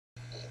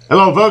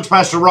Hello folks,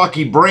 Pastor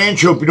Rocky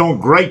Branch. Hope you're doing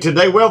great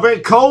today. Well, very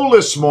cold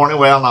this morning.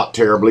 Well, not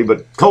terribly,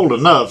 but cold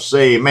enough,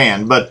 say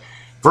amen. But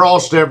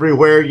frost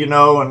everywhere,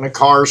 and the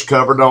car's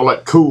covered, all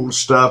that cool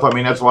stuff. I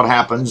mean, that's what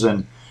happens.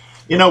 And,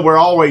 we're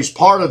always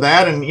part of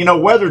that.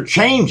 And, weather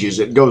changes.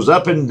 It goes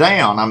up and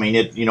down. I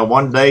mean,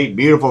 one day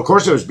beautiful. Of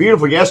course, it was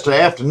beautiful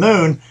yesterday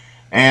afternoon.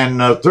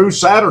 And through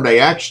Saturday,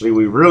 actually,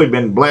 we've really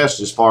been blessed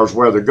as far as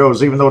weather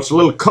goes, even though it's a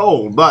little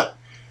cold. But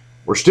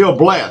we're still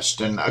blessed.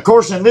 And of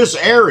course, in this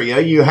area,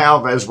 you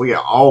have, as we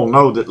all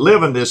know that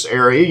live in this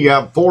area, you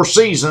have 4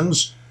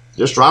 seasons,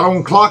 just right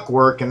on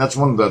clockwork. And that's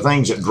one of the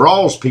things that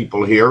draws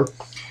people here.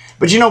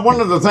 But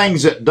one of the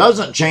things that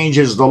doesn't change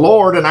is the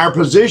Lord, and our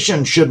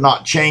position should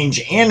not change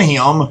in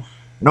Him,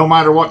 no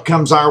matter what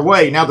comes our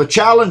way. Now, the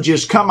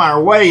challenges come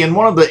our way, and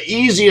one of the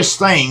easiest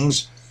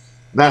things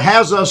that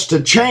has us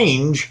to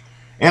change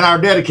in our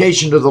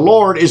dedication to the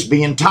Lord is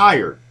being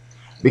tired.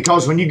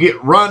 Because when you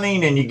get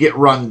running and you get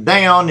run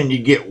down and you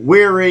get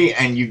weary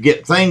and you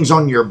get things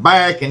on your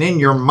back and in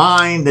your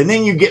mind, and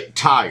then you get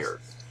tired.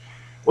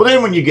 Well,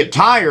 then when you get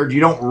tired, you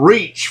don't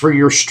reach for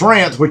your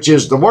strength, which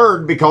is the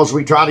Word, because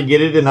we try to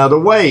get it in other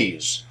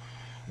ways.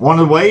 One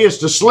of the ways is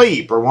to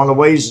sleep, or one of the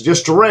ways is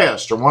just to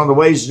rest, or one of the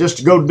ways is just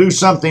to go do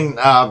something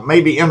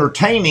maybe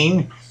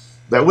entertaining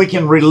that we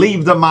can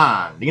relieve the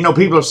mind.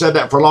 People have said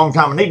that for a long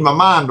time. I need my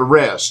mind to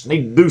rest. I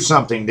need to do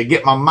something to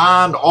get my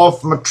mind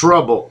off my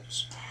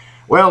troubles.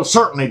 Well,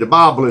 certainly the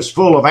Bible is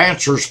full of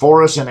answers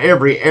for us in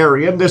every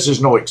area, and this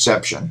is no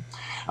exception.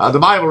 The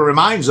Bible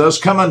reminds us,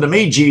 "Come unto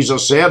me,"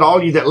 Jesus said,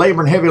 "all you that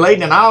labor and heavy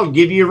laden, and I'll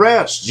give you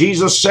rest."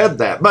 Jesus said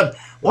that. But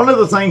one of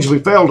the things we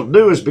fail to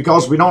do is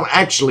because we don't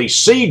actually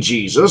see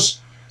Jesus,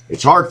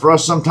 it's hard for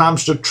us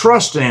sometimes to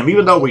trust in Him,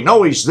 even though we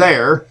know He's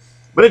there.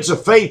 But it's a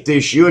faith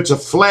issue, it's a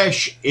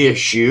flesh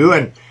issue,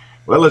 and,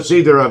 well, it's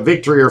either a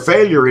victory or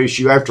failure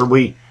issue after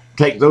we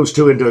take those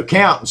two into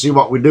account and see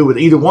what we do with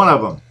either one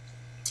of them.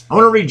 I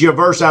want to read you a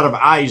verse out of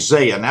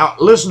Isaiah. Now,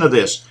 listen to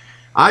this.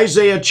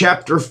 Isaiah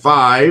chapter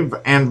 5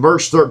 and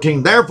verse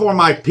 13. "Therefore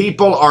my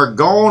people are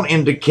gone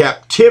into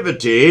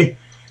captivity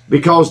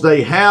because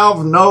they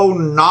have no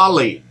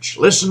knowledge."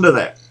 Listen to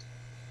that.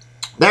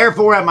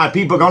 "Therefore have my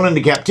people gone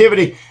into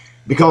captivity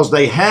because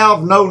they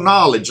have no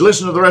knowledge."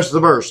 Listen to the rest of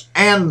the verse.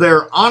 "And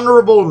their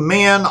honorable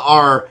men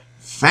are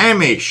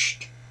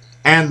famished,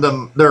 and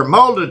their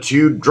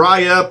multitude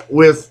dry up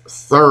with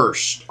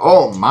thirst."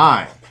 Oh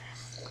my.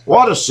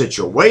 What a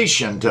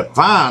situation to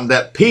find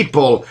that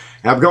people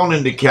have gone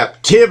into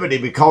captivity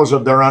because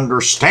of their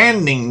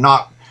understanding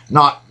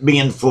not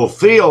being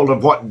fulfilled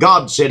of what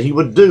God said He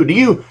would do.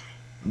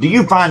 Do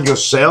you find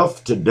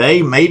yourself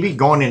today maybe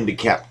going into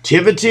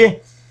captivity?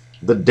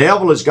 The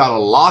devil has got a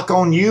lock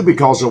on you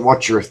because of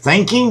what you're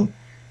thinking,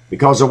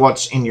 because of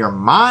what's in your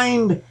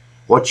mind,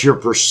 what you're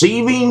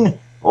perceiving.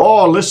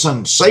 Oh,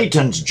 listen,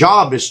 Satan's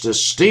job is to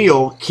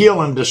steal, kill,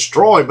 and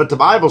destroy. But the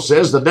Bible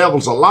says the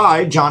devil's a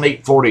lie, John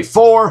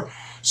 8:44.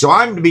 So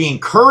I'm to be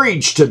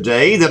encouraged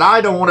today that I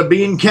don't want to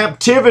be in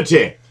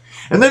captivity.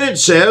 And then it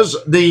says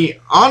the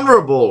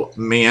honorable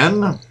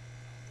men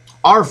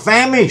are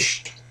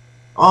famished.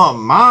 Oh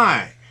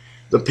my.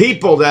 The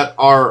people that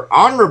are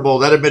honorable,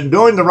 that have been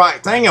doing the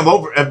right thing,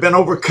 have been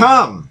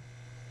overcome.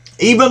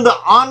 Even the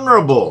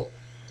honorable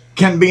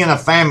can be in a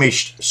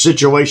famished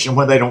situation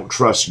when they don't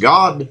trust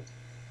God.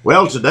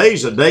 Well,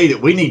 today's a day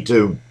that we need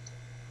to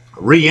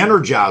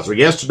re-energize. Well,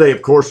 yesterday,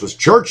 of course, was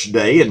church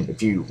day, and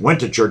if you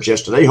went to church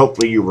yesterday,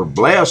 hopefully you were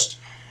blessed.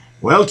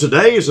 Well,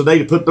 today is a day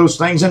to put those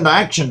things into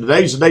action.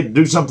 Today is a day to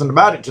do something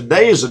about it.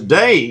 Today is a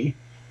day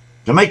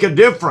to make a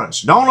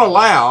difference. Don't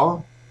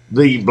allow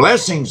the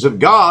blessings of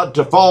God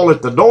to fall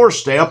at the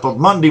doorstep of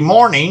Monday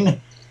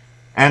morning,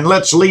 and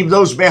let's leave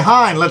those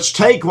behind. Let's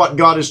take what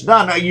God has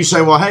done. Now, you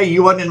say, "Well, hey,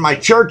 you wasn't in my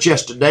church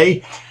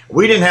yesterday.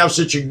 We didn't have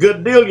such a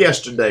good deal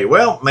yesterday."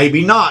 Well,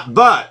 maybe not,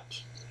 but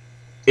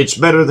it's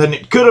better than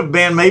it could have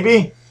been,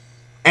 maybe.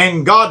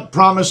 And God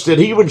promised that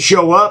He would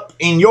show up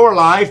in your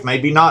life,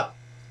 maybe not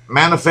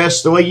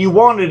manifest the way you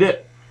wanted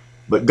it,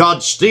 but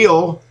God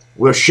still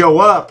will show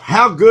up.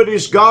 How good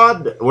is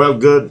God? Well,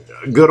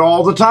 good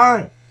all the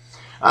time.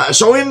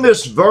 So in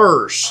this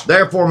verse,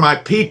 "Therefore my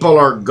people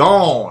are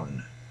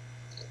gone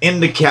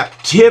into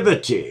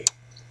captivity."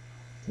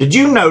 Did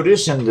you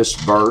notice in this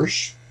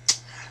verse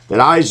that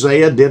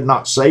Isaiah did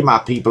not say my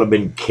people have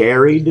been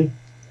carried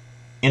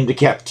into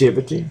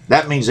captivity?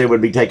 That means they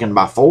would be taken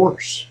by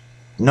force.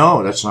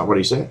 No, that's not what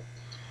he said.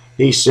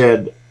 He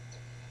said,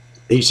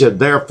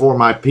 "Therefore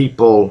my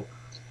people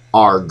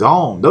are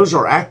gone." Those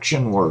are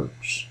action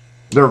words.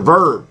 They're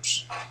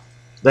verbs.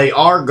 They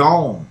are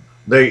gone.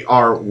 They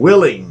are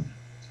willing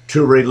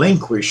to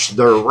relinquish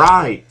their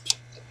right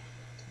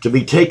to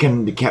be taken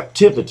into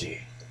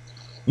captivity.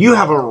 You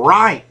have a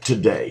right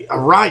today, a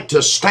right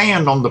to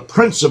stand on the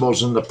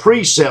principles and the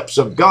precepts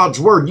of God's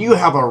Word. You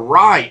have a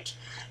right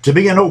to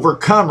be an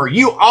overcomer.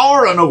 You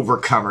are an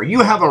overcomer.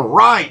 You have a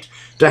right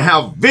to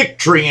have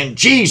victory in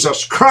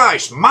Jesus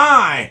Christ.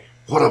 My,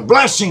 what a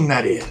blessing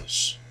that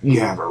is. You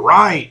have a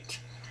right.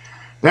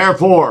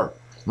 Therefore,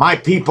 My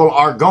people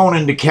are gone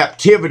into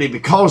captivity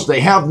because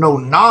they have no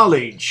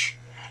knowledge.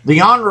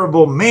 The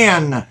honorable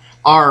men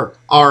are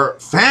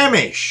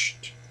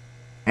famished.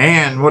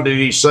 And what did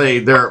he say?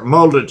 Their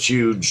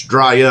multitudes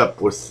dry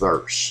up with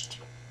thirst.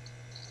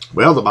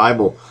 Well, the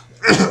Bible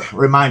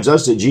reminds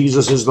us that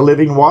Jesus is the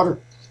living water.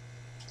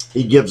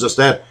 He gives us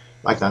that.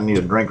 In fact, I need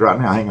a drink right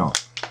now. Hang on.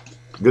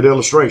 Good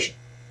illustration.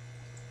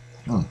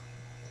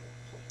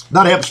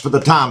 That helps for the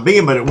time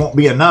being, but it won't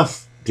be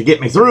enough to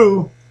get me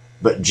through.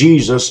 But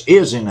Jesus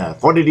is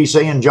enough. What did he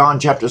say in John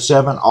chapter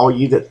 7? All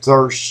ye that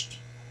thirst,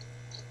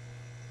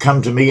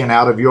 come to me, and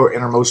out of your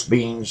innermost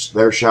beings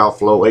there shall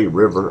flow a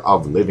river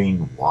of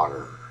living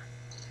water.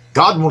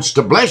 God wants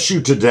to bless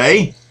you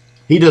today.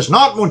 He does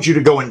not want you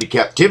to go into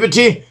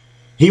captivity.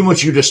 He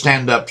wants you to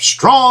stand up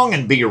strong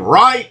and be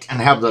right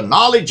and have the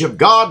knowledge of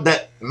God,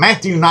 that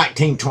Matthew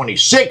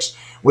 19:26,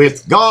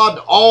 with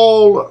God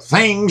all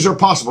things are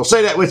possible.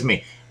 Say that with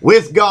me.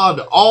 With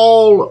God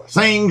all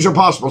things are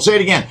possible. Say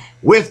it again.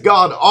 With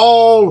God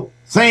all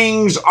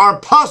things are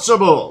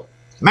possible.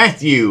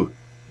 Matthew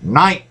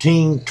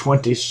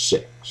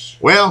 19:26.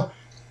 Well,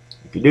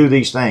 if you do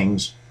these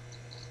things,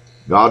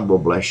 God will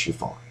bless you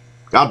for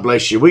it. God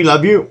bless you. We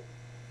love you,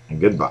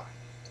 and goodbye.